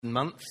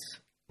months,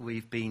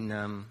 we've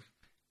been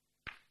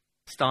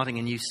starting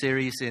a new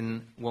series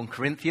in 1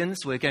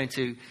 Corinthians. We're going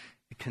to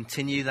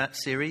continue that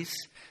series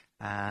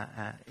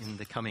in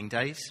the coming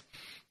days.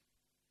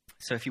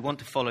 So if you want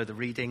to follow the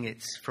reading,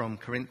 it's from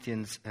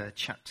Corinthians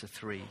chapter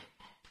 3.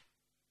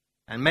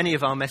 And many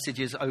of our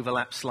messages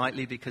overlap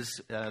slightly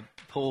because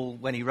Paul,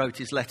 when he wrote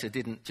his letter,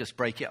 didn't just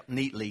break it up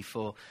neatly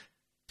for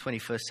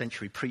 21st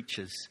century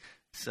preachers.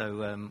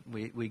 So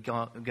we're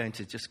going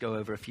to just go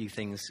over a few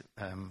things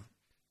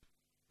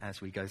as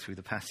we go through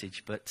the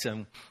passage. But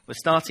we're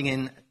starting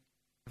in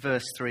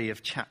verse 3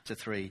 of chapter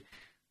 3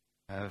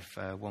 of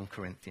 1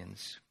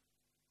 Corinthians.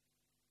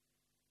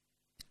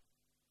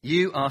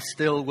 You are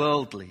still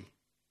worldly,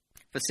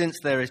 for since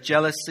there is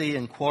jealousy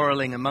and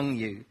quarreling among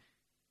you,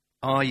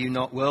 are you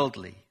not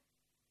worldly?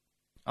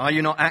 Are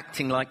you not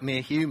acting like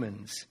mere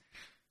humans?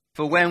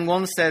 For when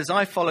one says,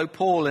 I follow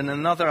Paul, and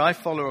another, I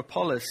follow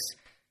Apollos,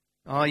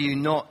 are you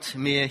not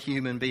mere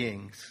human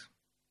beings?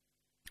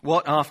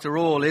 What, after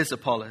all, is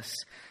Apollos?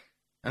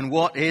 And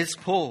what is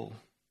Paul?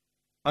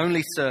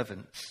 Only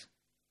servants,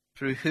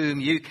 through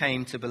whom you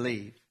came to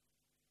believe.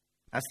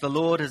 As the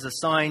Lord has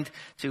assigned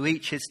to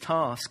each his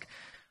task,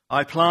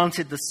 I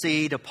planted the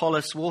seed,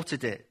 Apollos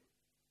watered it,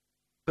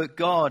 but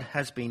God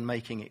has been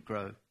making it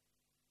grow.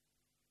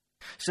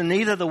 So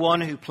neither the one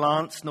who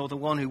plants nor the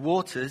one who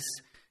waters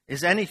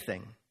is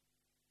anything,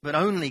 but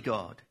only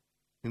God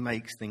who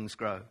makes things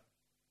grow.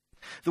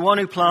 The one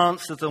who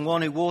plants and the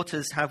one who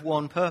waters have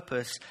one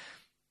purpose,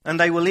 and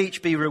they will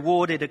each be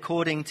rewarded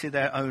according to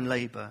their own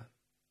labor.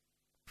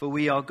 For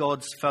we are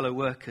God's fellow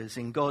workers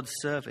in God's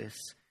service,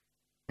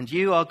 and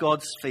you are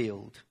God's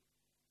field,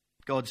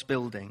 God's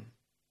building.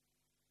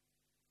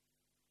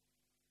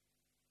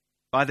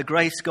 By the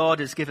grace God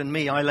has given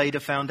me, I laid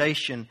a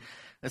foundation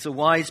as a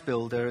wise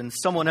builder, and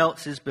someone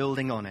else is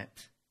building on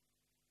it.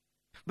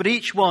 But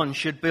each one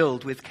should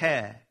build with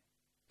care,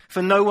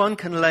 for no one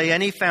can lay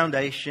any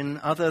foundation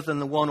other than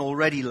the one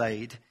already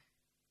laid,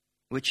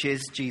 which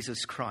is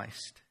Jesus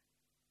Christ.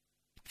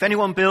 If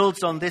anyone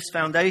builds on this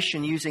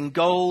foundation using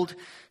gold,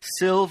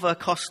 silver,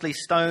 costly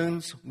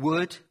stones,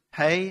 wood,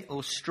 hay,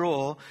 or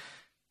straw,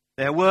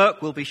 their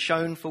work will be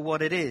shown for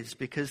what it is,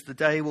 because the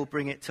day will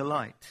bring it to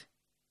light.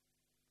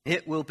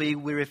 It will be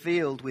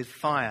revealed with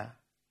fire,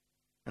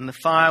 and the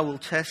fire will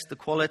test the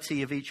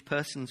quality of each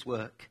person's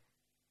work.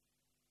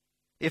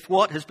 If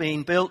what has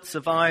been built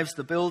survives,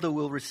 the builder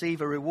will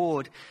receive a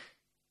reward.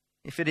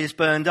 If it is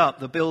burned up,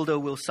 the builder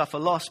will suffer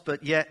loss,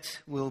 but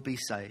yet will be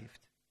saved,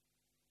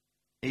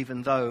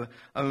 even though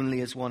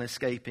only as one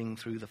escaping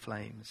through the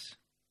flames.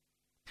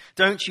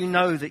 Don't you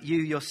know that you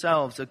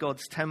yourselves are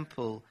God's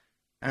temple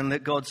and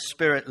that God's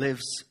Spirit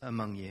lives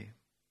among you?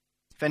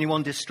 If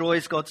anyone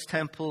destroys God's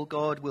temple,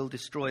 God will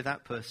destroy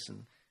that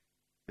person.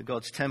 For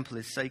God's temple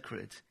is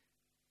sacred,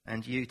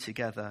 and you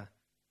together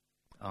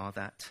are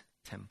that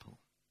temple.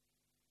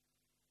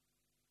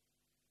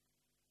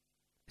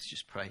 Let's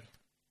just pray.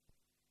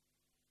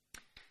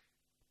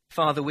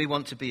 Father, we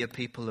want to be a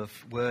people of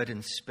word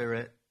and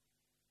spirit.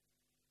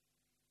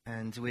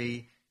 And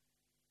we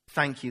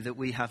thank you that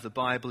we have the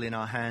Bible in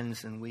our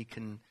hands and we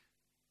can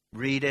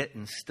read it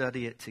and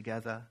study it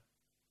together.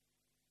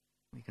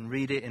 We can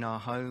read it in our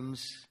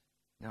homes,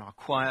 in our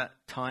quiet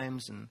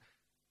times and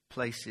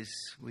places.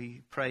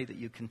 We pray that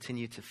you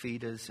continue to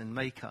feed us and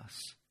make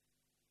us.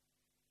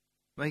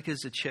 Make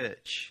us a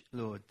church,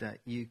 Lord, that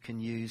you can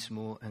use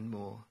more and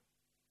more.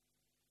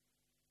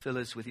 Fill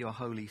us with your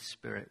Holy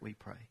Spirit, we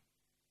pray.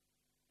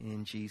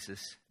 In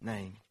Jesus'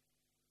 name.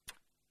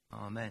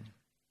 Amen.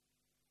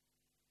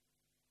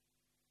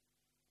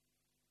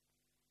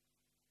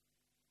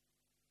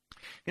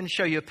 I'm going to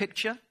show you a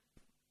picture.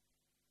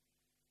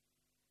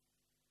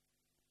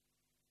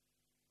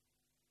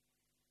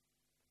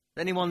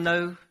 Does anyone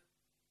know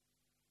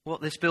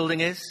what this building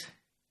is?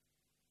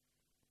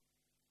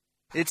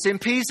 It's in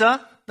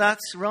Pisa,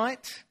 that's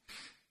right.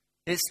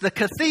 It's the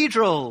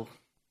cathedral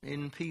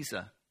in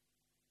Pisa.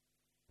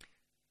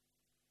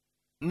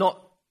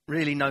 Not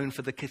really known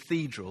for the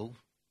cathedral,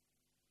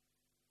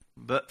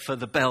 but for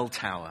the bell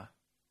tower.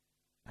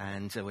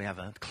 And we have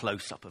a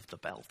close-up of the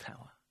bell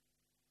tower.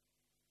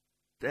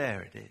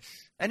 There it is.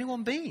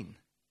 Anyone been?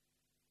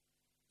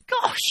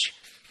 Gosh!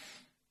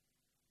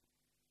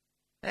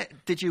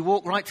 Did you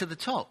walk right to the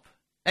top?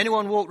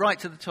 Anyone walk right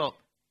to the top?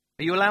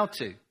 Are you allowed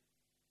to?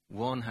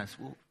 One has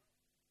walked.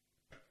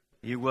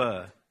 You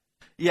were.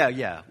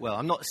 Yeah. Well,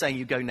 I'm not saying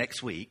you go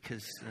next week,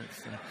 because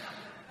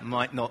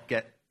might not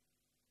get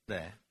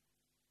there.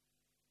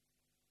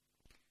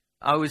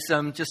 I was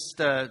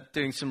just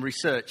doing some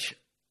research,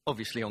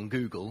 obviously on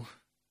Google,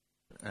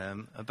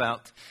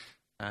 about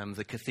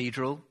the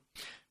cathedral.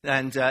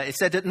 And it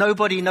said that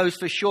nobody knows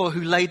for sure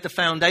who laid the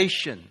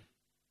foundation,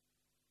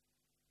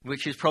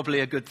 which is probably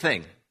a good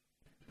thing.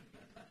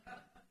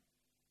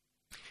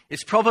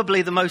 It's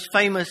probably the most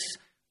famous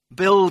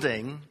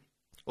building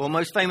or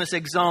most famous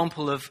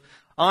example of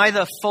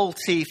either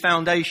faulty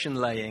foundation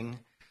laying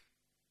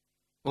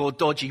or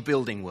dodgy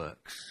building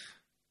works.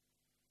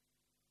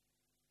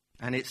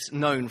 And it's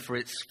known for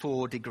its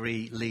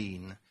 4-degree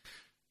lean.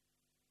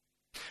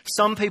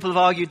 some people have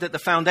argued that the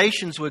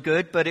foundations were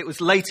good, but it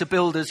was later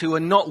builders who were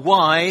not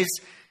wise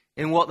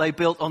in what they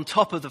built on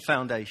top of the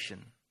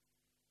foundation.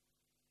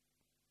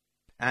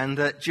 And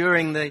that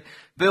during the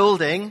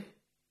building,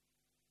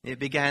 it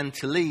began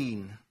to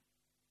lean.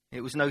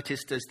 It was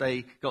noticed as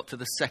they got to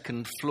the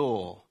second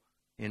floor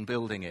in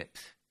building it.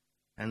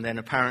 And then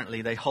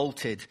apparently they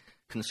halted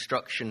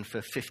construction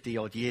for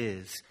 50-odd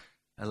years,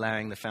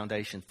 allowing the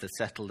foundations to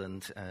settle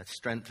and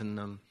strengthen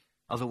them.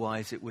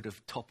 Otherwise, it would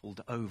have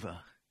toppled over.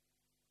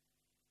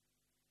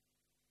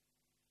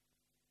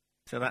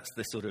 So that's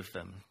the sort of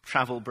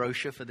travel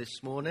brochure for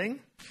this morning.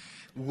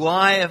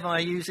 Why am I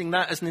using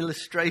that as an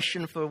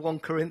illustration for 1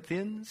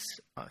 Corinthians?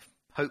 I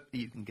hope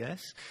you can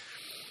guess.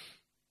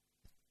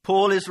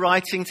 Paul is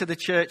writing to the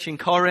church in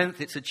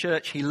Corinth. It's a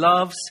church he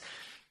loves.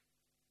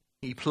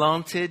 He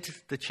planted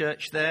the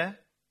church there,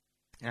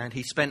 and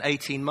he spent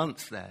 18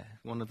 months there.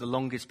 One of the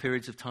longest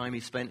periods of time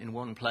he spent in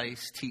one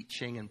place,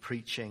 teaching and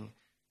preaching,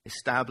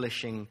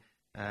 establishing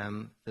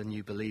the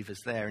new believers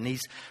there. And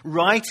he's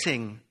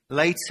writing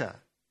later,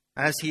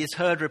 as he has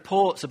heard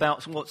reports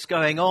about what's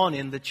going on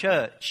in the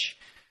church.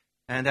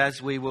 And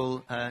as we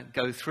will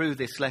go through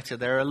this letter,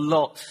 there are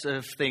lots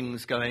of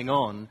things going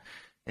on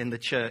in the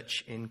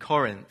church in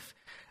Corinth.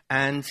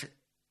 And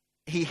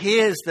he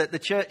hears that the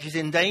church is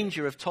in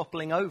danger of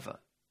toppling over.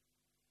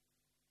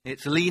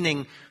 It's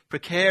leaning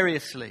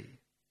precariously.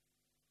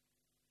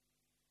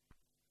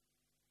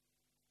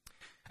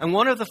 And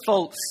one of the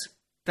faults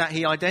that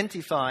he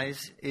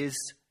identifies is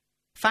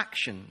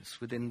factions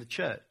within the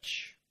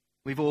church.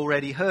 We've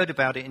already heard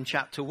about it in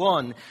chapter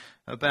 1,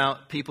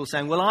 about people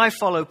saying, well, I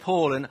follow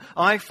Paul and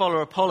I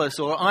follow Apollos,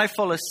 or I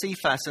follow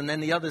Cephas, and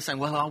then the others saying,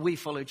 well, we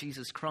follow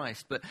Jesus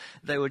Christ. But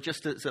they were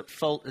just as at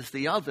fault as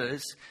the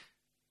others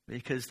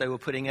because they were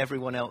putting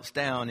everyone else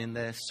down in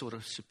their sort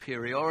of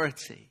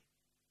superiority.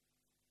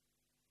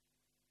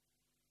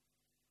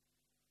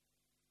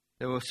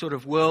 There were sort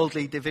of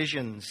worldly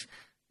divisions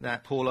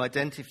that Paul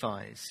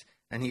identifies,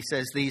 and he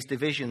says these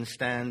divisions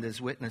stand as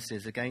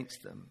witnesses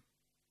against them.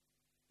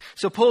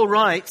 So Paul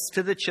writes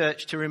to the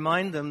church to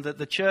remind them that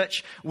the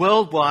church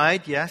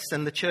worldwide, yes,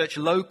 and the church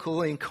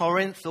local in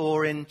Corinth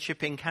or in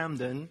Chipping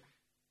Campden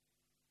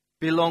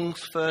belongs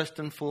first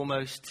and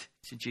foremost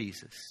to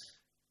Jesus.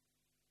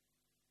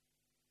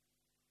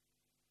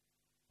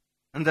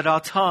 And that our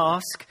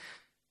task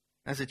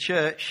as a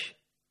church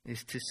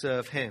is to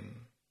serve him.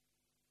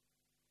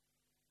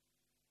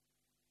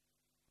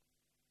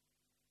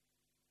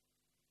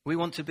 We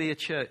want to be a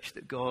church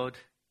that God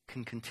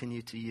can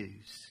continue to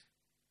use.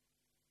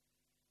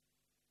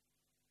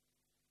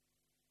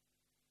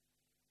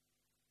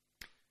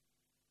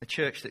 A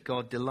church that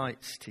God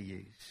delights to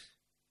use.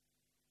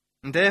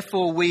 And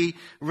therefore we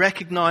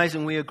recognize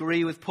and we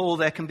agree with Paul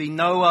there can be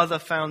no other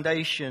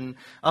foundation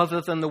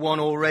other than the one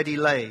already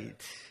laid.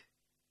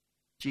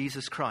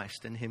 Jesus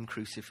Christ and him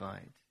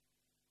crucified.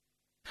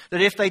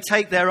 That if they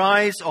take their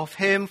eyes off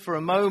him for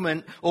a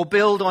moment or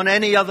build on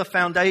any other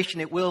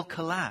foundation, it will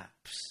collapse.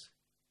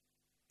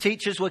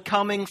 Teachers were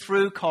coming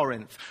through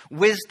Corinth,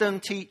 wisdom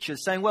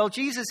teachers saying, well,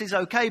 Jesus is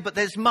okay, but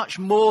there's much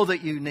more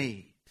that you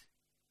need.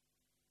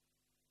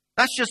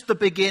 That's just the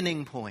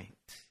beginning point.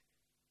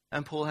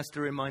 And Paul has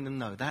to remind them,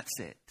 no, that's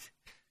it.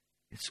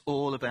 It's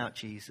all about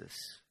Jesus,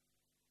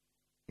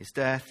 his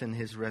death and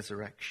his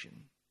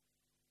resurrection.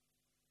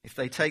 If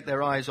they take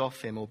their eyes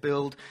off him or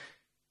build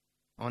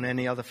on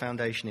any other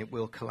foundation, it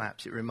will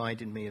collapse. It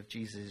reminded me of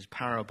Jesus'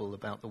 parable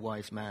about the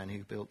wise man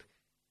who built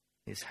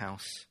his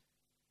house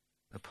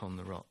upon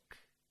the rock.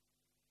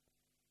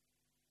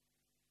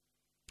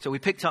 So we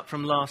picked up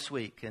from last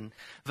week. In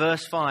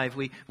verse 5,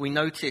 we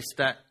noticed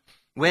that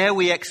where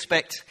we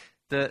expect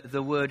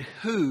the word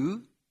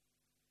who,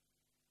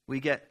 we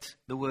get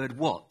the word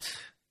what.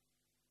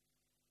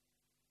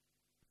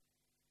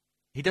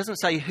 He doesn't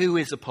say who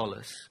is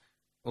Apollos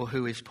or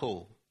who is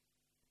Paul,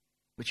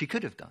 which he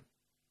could have done.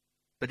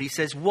 But he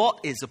says,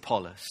 what is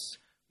Apollos?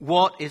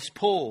 What is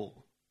Paul?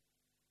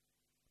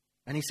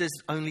 And he says,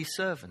 only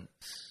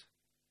servants.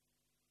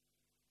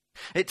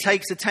 It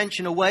takes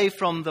attention away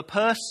from the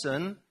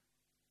person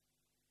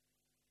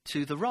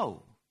to the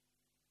role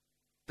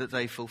that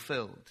they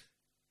fulfilled.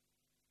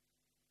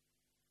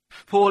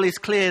 Paul is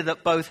clear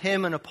that both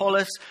him and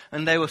Apollos,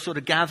 and they were sort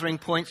of gathering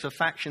points for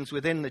factions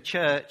within the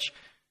church,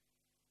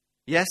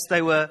 yes,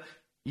 they were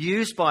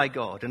used by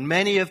God, and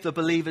many of the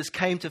believers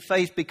came to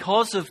faith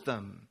because of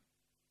them,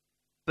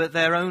 but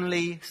they're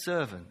only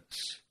servants.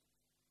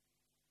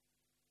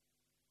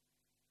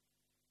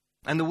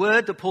 And the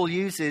word that Paul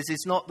uses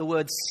is not the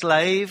word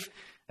slave,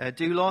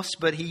 doulos,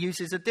 but he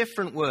uses a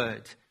different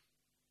word.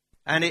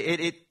 And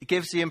it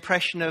gives the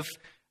impression of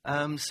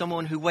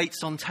someone who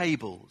waits on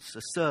tables,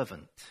 a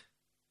servant.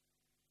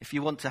 If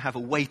you want to have a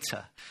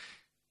waiter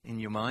in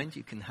your mind,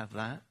 you can have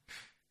that.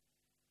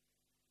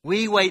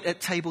 We wait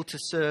at table to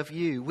serve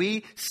you.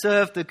 We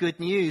serve the good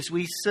news.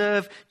 We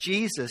serve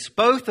Jesus.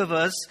 Both of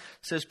us,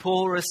 says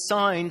Paul, are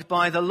assigned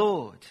by the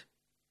Lord.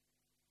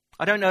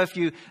 I don't know if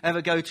you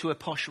ever go to a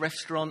posh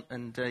restaurant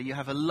and you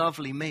have a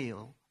lovely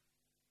meal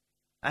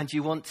and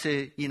you want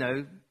to,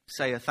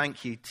 say a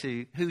thank you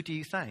to, who do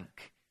you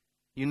thank?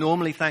 You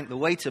normally thank the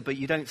waiter, but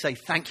you don't say,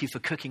 thank you for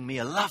cooking me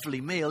a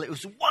lovely meal. It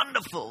was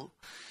wonderful.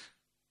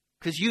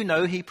 Because you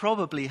know he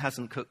probably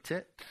hasn't cooked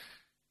it.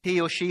 He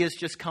or she has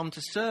just come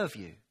to serve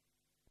you.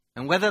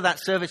 And whether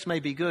that service may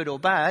be good or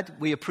bad,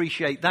 we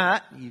appreciate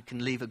that. You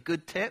can leave a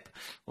good tip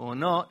or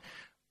not.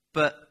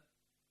 But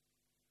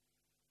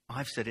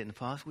I've said it in the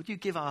past, would you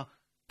give our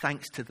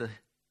thanks to the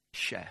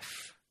chef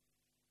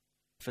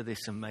for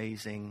this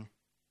amazing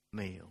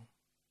meal?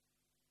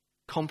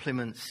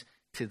 Compliments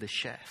to the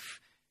chef.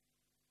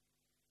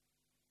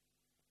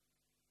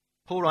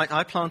 Paul writes,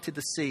 I planted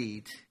the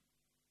seed,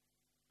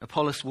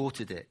 Apollos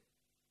watered it,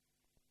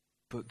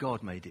 but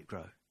God made it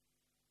grow.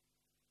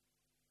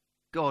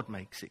 God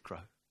makes it grow.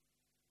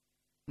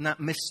 And that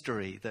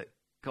mystery that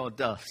God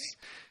does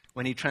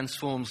when he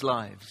transforms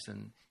lives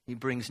and he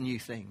brings new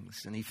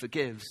things and he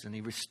forgives and he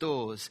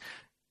restores,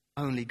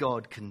 only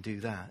God can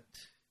do that.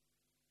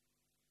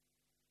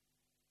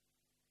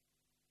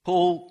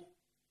 Paul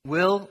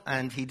will,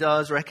 and he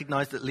does,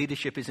 recognize that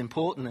leadership is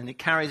important and it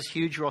carries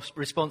huge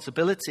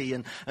responsibility,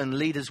 and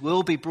leaders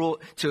will be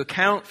brought to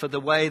account for the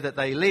way that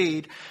they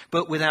lead,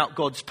 but without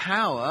God's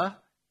power,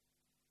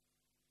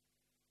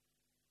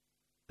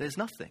 there's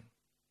nothing.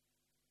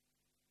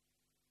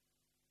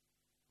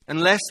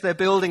 Unless they're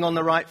building on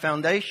the right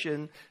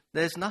foundation,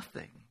 there's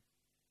nothing.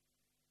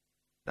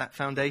 That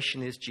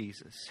foundation is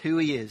Jesus, who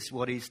he is,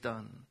 what he's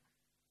done.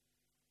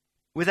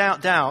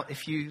 Without doubt,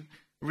 if you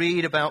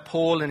read about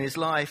Paul and his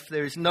life,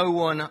 there is no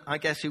one, I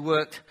guess, who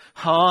worked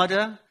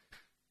harder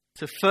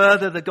to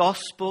further the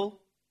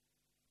gospel,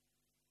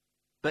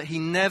 but he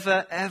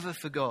never ever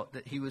forgot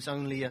that he was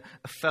only a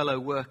fellow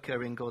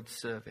worker in God's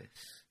service.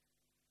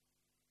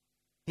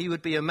 He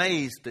would be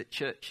amazed that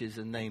churches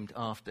are named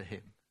after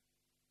him.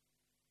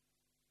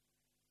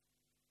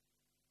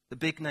 The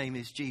big name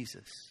is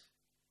Jesus.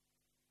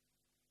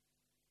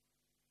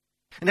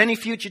 And any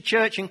future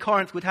church in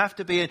Corinth would have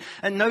to be,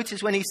 and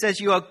notice when he says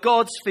you are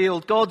God's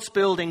field, God's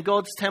building,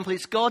 God's temple,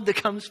 it's God that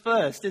comes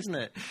first, isn't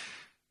it?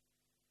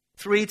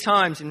 3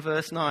 times in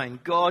verse 9,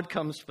 God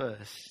comes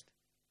first.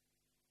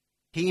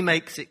 He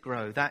makes it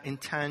grow, that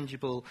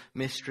intangible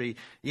mystery.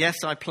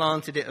 Yes, I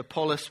planted it,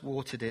 Apollos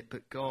watered it,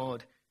 but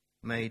God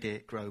made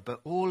it grow.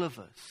 But all of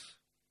us,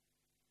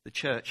 the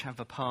church, have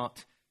a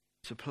part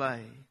to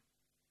play.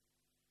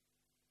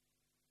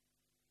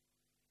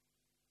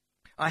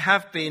 I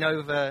have been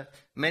over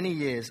many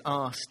years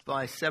asked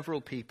by several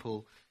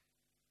people,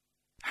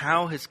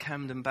 how has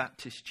Camden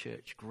Baptist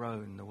Church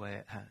grown the way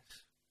it has?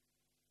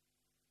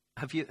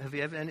 Have you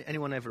ever,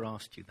 anyone ever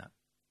asked you that?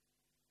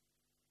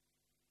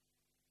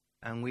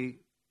 And we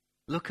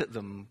look at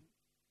them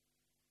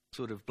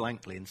sort of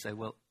blankly and say,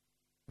 well,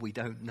 we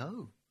don't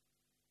know.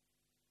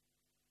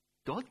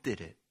 God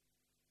did it.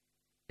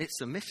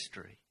 It's a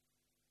mystery.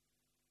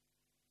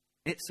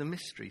 It's a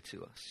mystery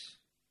to us.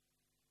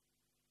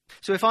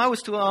 So if I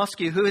was to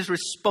ask you who is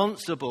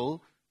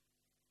responsible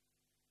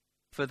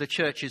for the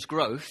church's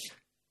growth,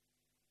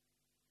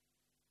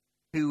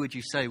 who would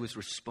you say was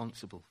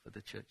responsible for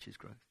the church's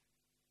growth?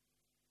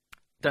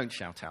 Don't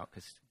shout out.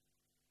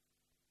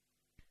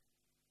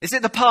 Is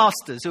it the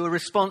pastors who are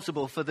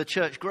responsible for the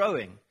church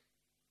growing?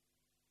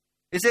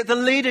 Is it the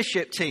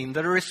leadership team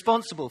that are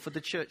responsible for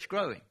the church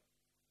growing?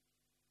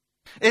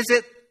 Is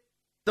it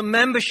the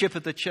membership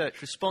of the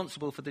church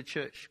responsible for the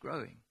church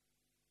growing?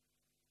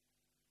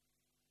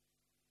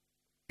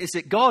 Is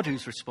it God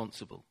who's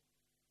responsible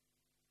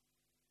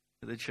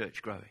for the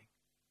church growing?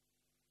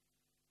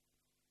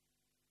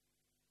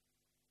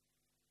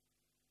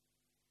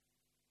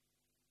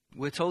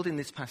 We're told in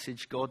this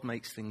passage God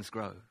makes things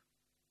grow,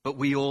 but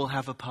we all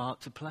have a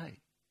part to play.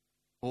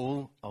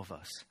 All of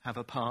us have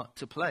a part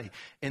to play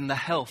in the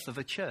health of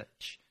a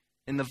church,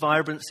 in the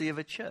vibrancy of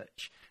a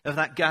church, of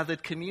that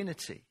gathered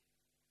community.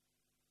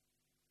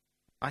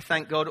 I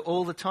thank God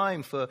all the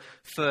time for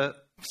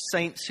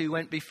saints who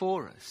went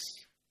before us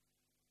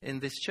in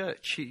this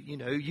church.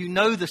 You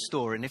know the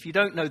story, and if you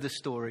don't know the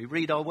story,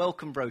 read our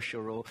welcome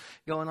brochure or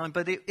go online.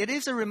 But it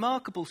is a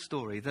remarkable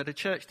story that a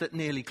church that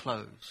nearly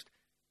closed,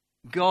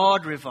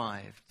 God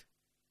revived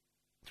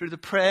through the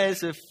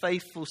prayers of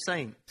faithful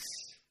saints.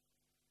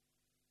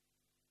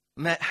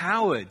 Met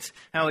Howard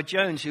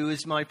Jones, who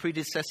was my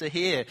predecessor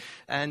here,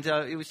 and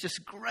it was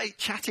just great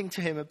chatting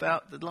to him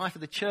about the life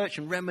of the church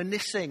and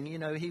reminiscing.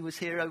 He was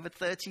here over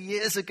 30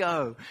 years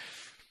ago.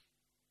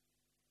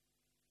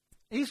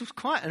 He was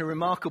quite a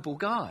remarkable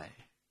guy.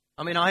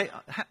 I mean,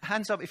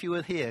 hands up if you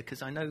were here,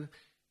 because I know,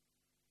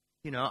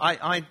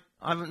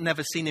 I've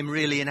never seen him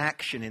really in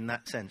action in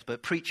that sense,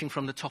 but preaching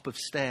from the top of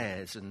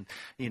stairs and,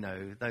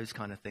 those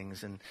kind of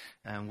things,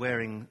 and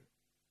wearing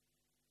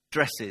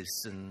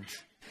dresses and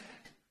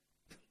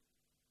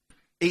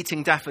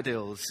eating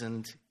daffodils.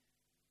 And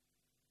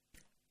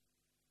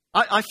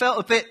I felt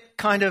a bit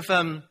kind of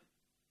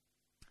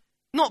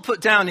not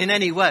put down in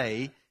any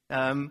way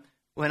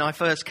when I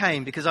first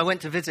came, because I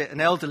went to visit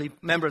an elderly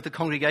member of the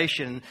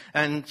congregation,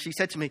 and she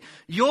said to me,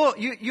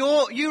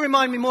 you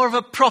remind me more of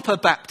a proper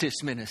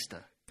Baptist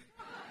minister.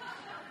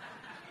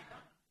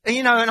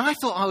 And, and I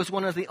thought I was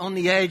one of the on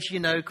the edge,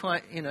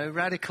 quite,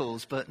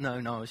 radicals. But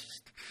no,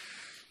 it's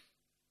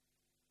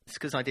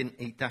because I didn't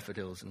eat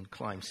daffodils and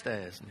climb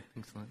stairs and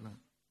things like that.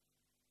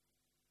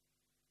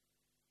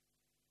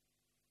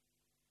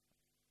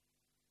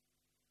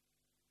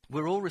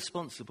 We're all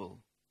responsible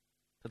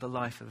for the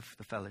life of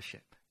the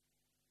fellowship.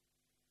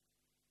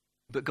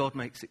 But God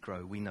makes it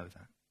grow, we know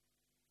that.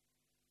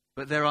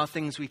 But there are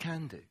things we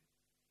can do.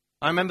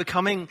 I remember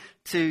coming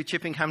to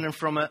Chipping Campden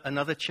from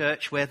another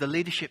church where the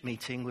leadership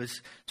meeting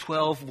was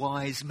 12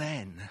 wise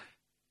men.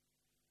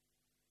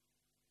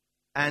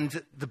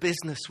 And the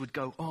business would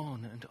go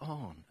on and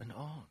on and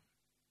on.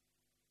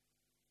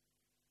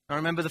 I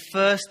remember the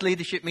first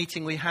leadership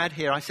meeting we had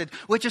here, I said,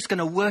 we're just going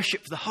to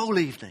worship for the whole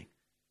evening.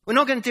 We're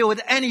not going to deal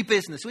with any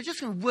business. We're just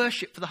going to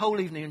worship for the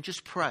whole evening and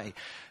just pray.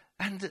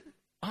 And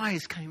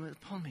eyes came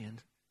upon me.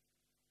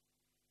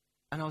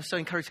 And I was so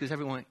encouraged because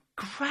everyone went,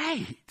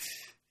 great.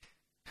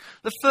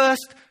 The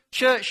first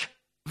church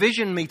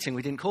vision meeting,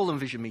 we didn't call them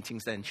vision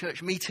meetings then,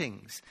 church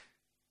meetings.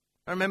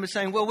 I remember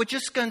saying, well, we're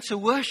just going to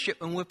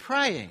worship and we're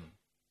praying.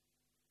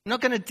 We're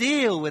not going to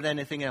deal with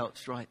anything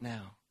else right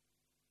now.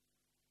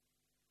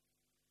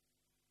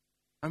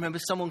 I remember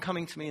someone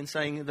coming to me and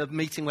saying the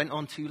meeting went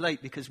on too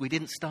late because we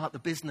didn't start the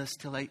business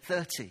till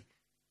 8:30.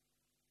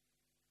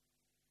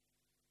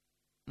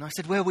 And I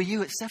said, where were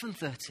you at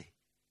 7:30?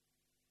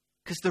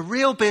 Because the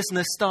real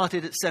business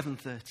started at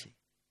 7:30.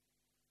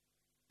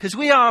 Because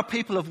we are a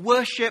people of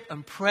worship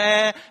and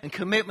prayer and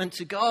commitment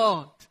to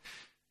God.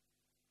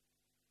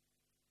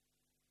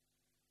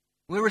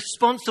 We're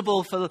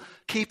responsible for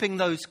keeping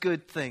those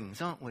good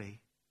things, aren't we?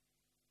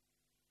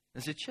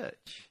 As a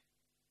church.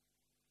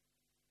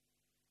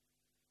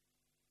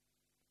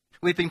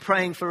 We've been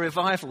praying for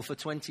revival for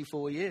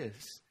 24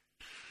 years.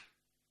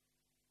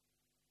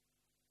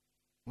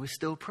 We're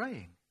still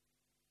praying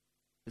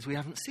because we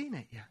haven't seen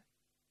it yet.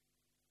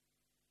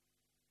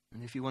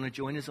 And if you want to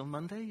join us on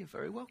Monday, you're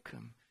very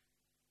welcome.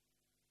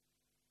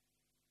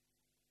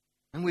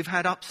 And we've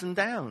had ups and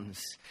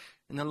downs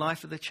in the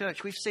life of the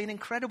church. We've seen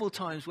incredible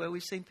times where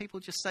we've seen people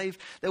just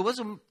saved. There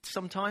was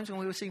some times when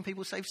we were seeing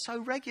people saved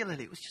so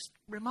regularly. It was just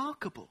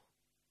remarkable.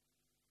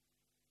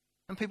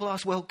 And people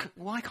ask, well,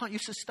 why can't you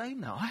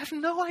sustain that? I have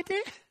no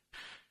idea.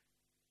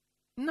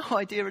 No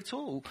idea at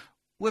all.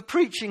 We're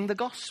preaching the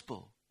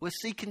gospel. We're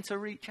seeking to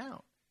reach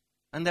out.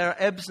 And there are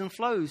ebbs and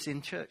flows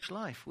in church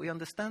life. We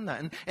understand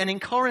that. And in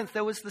Corinth,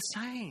 there was the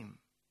same.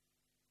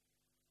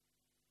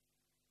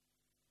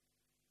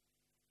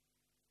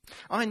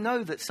 I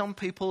know that some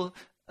people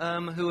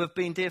who have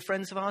been dear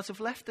friends of ours have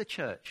left the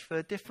church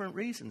for different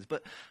reasons.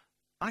 But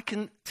I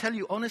can tell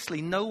you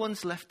honestly, no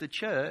one's left the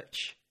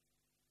church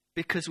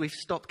because we've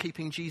stopped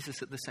keeping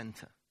Jesus at the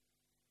center.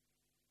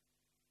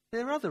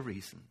 There are other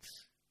reasons,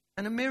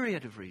 and a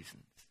myriad of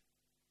reasons.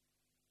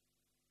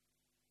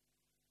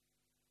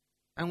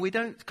 And we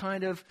don't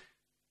kind of,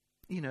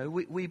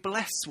 we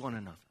bless one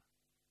another.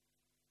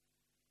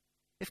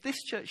 If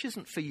this church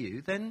isn't for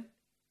you, then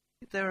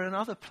there are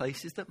other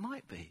places that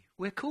might be.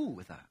 We're cool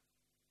with that.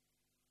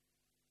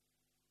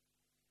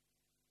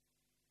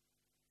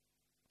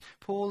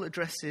 Paul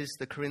addresses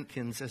the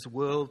Corinthians as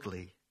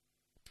worldly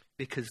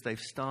because they've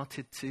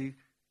started to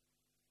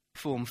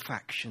form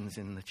factions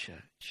in the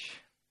church.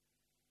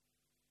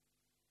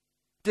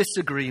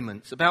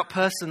 Disagreements about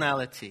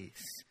personalities.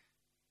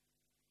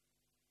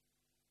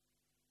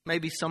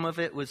 Maybe some of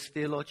it was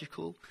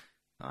theological.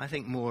 I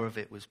think more of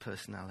it was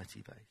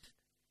personality-based.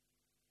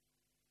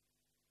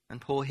 And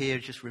Paul here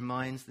just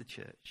reminds the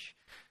church,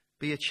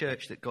 be a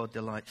church that God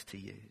delights to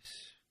use.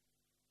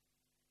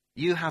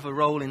 You have a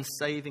role in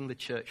saving the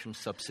church from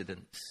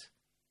subsidence.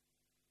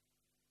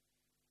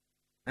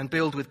 And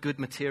build with good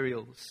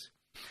materials.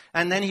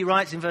 And then he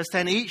writes in verse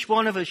 10, each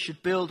one of us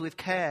should build with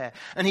care.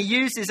 And he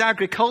uses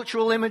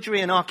agricultural imagery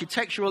and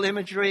architectural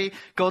imagery,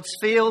 God's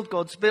field,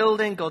 God's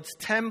building, God's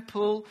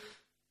temple.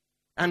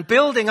 And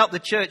building up the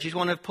church is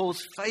one of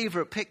Paul's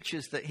favorite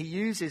pictures that he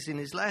uses in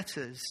his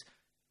letters.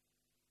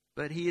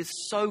 But he is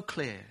so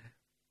clear.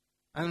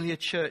 Only a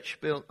church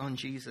built on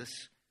Jesus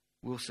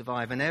will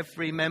survive. And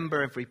every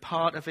member, every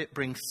part of it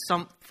brings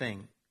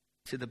something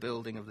to the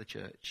building of the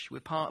church.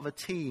 We're part of a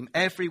team.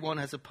 Everyone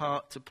has a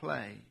part to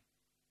play.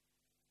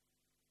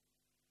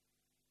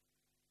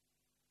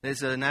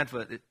 There's an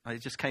advert that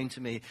just came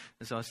to me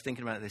as I was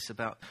thinking about this,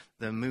 about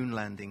the moon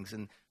landings,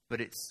 but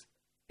it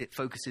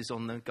focuses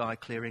on the guy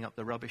clearing up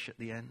the rubbish at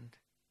the end.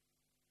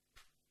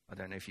 I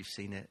don't know if you've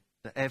seen it.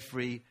 That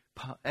every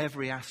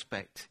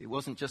aspect, it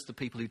wasn't just the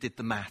people who did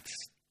the maths.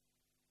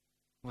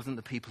 It wasn't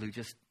the people who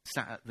just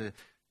sat at the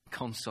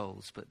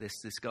consoles, but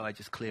this guy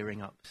just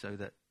clearing up so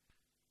that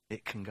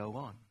it can go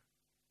on.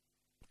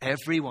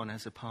 Everyone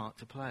has a part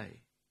to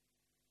play.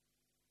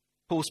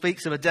 Paul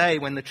speaks of a day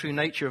when the true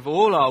nature of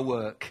all our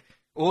work,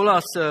 all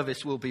our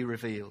service will be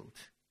revealed.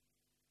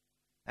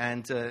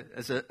 And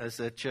as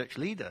a church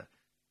leader,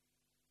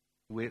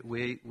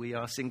 we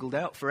are singled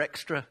out for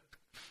extra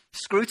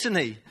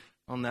scrutiny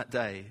on that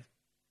day.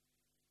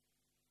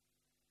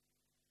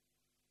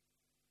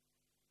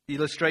 The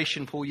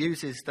illustration Paul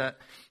uses that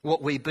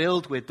what we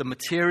build with, the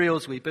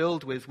materials we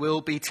build with, will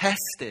be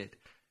tested.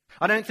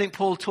 I don't think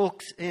Paul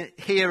talks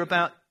here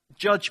about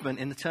judgment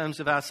in the terms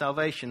of our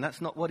salvation. That's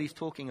not what he's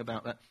talking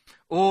about. That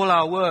all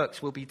our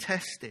works will be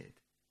tested.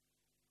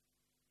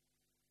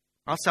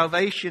 Our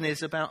salvation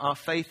is about our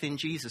faith in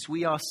Jesus.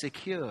 We are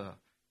secure.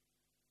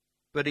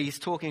 But he's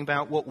talking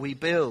about what we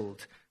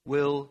build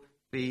will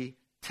be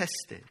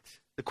tested.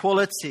 The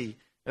quality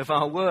of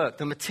our work,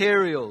 the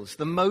materials,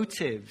 the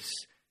motives.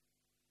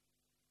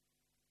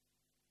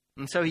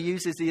 And so he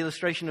uses the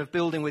illustration of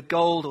building with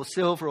gold or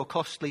silver or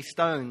costly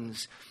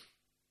stones,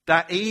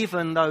 that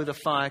even though the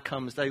fire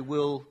comes, they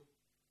will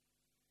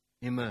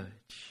emerge.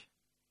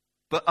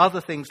 But other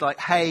things like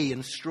hay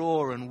and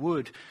straw and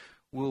wood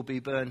will be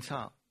burnt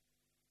up.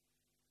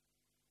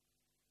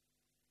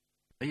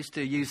 I used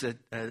to use an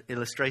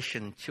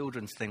illustration,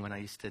 children's thing, when I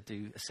used to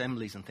do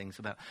assemblies and things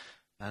about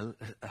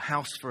a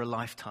house for a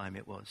lifetime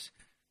it was.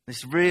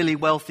 This really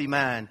wealthy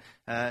man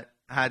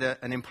had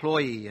an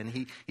employee, and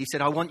he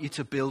said, I want you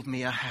to build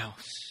me a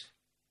house.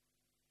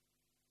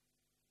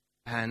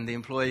 And the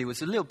employee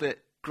was a little bit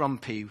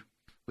grumpy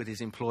with his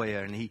employer,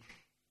 and he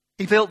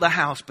built the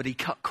house, but he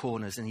cut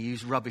corners and he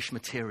used rubbish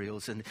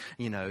materials, and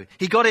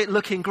he got it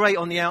looking great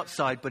on the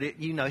outside, but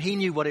he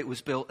knew what it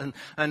was built.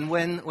 And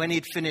when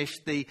he'd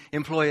finished, the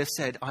employer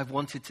said, I've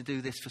wanted to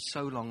do this for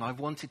so long. I've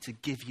wanted to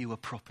give you a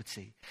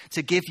property,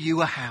 to give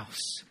you a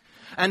house.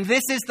 And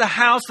this is the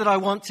house that I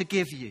want to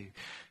give you.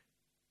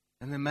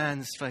 And the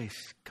man's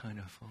face kind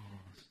of falls.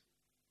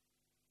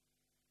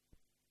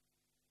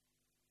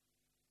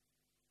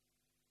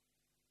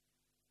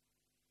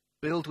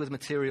 Build with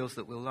materials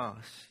that will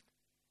last.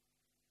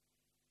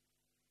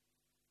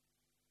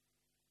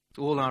 It's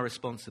all our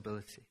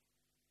responsibility.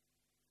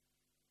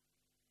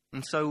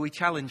 And so we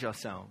challenge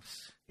ourselves,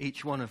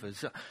 each one of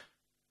us.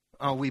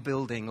 Are we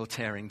building or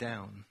tearing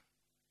down?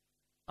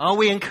 Are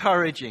we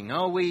encouraging?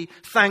 Are we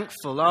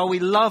thankful? Are we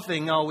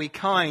loving? Are we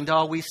kind?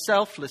 Are we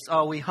selfless?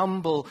 Are we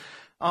humble?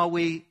 Are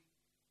we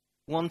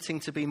wanting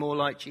to be more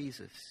like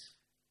Jesus?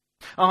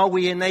 Are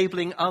we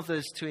enabling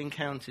others to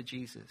encounter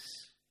Jesus?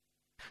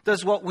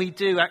 Does what we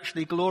do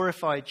actually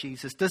glorify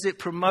Jesus? Does it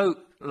promote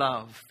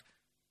love?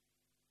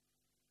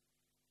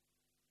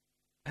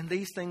 And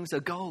these things are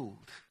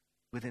gold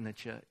within a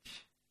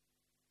church.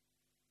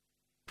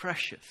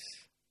 Precious.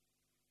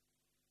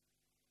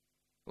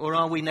 Or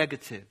are we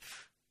negative?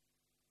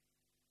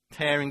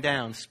 Tearing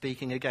down,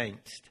 speaking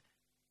against?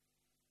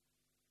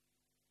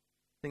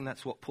 I think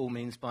that's what Paul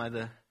means by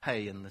the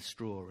hay and the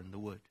straw and the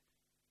wood.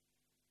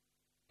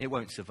 It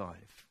won't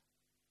survive.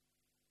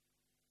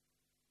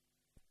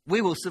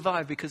 We will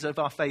survive because of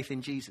our faith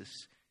in Jesus.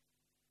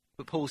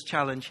 But Paul's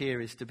challenge here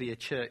is to be a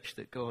church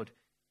that God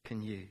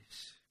can use.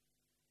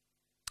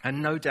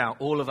 And no doubt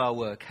all of our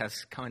work has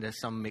kind of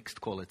some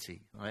mixed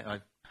quality. I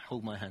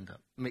hold my hand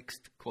up.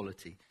 Mixed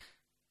quality.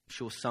 I'm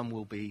sure some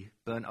will be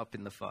burnt up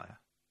in the fire.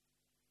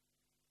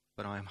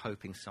 But I am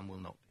hoping some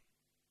will not be.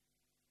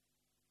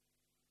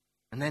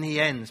 And then he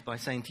ends by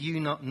saying, do you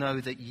not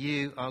know that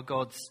you are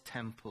God's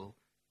temple?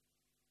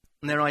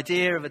 And their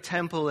idea of a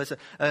temple is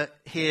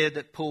here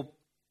that Paul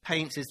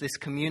paints is this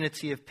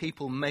community of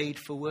people made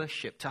for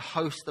worship, to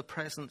host the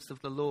presence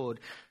of the Lord,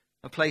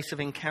 a place of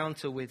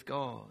encounter with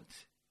God.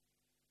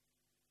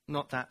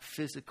 Not that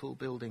physical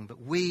building,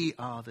 but we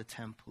are the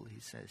temple,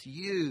 he says.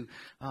 You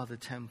are the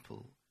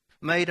temple,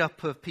 made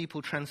up of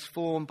people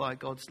transformed by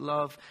God's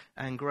love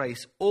and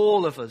grace.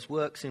 All of us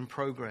works in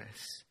progress,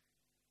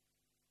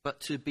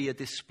 but to be a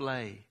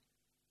display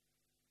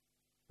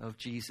of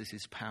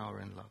Jesus' power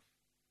and love.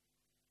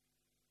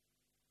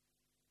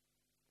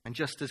 And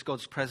just as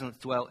God's presence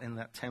dwelt in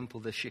that temple,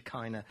 the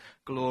Shekinah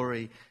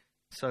glory,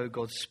 so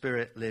God's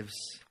Spirit lives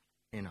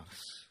in us.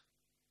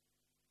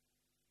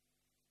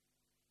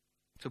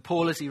 So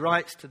Paul, as he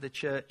writes to the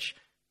church,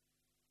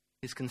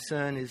 his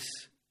concern is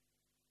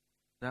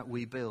that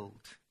we build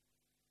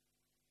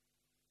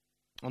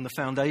on the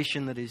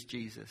foundation that is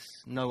Jesus,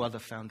 no other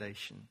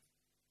foundation.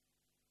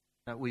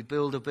 That we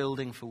build a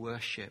building for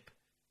worship,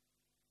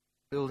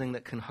 a building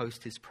that can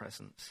host his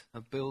presence, a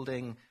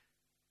building,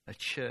 a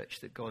church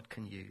that God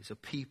can use, a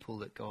people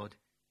that God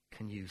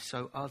can use,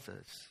 so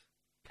others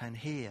can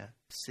hear,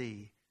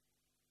 see,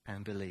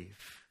 and believe.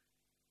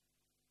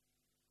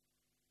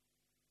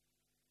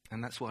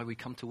 And that's why we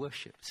come to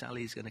worship.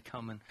 Sally's going to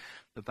come and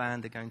the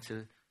band are going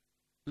to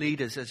lead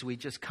us as we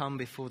just come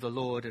before the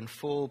Lord and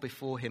fall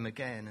before him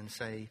again and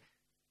say,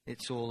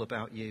 it's all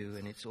about you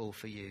and it's all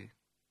for you.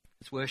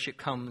 As worship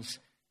comes,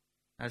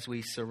 as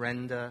we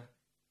surrender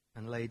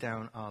and lay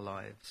down our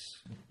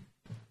lives.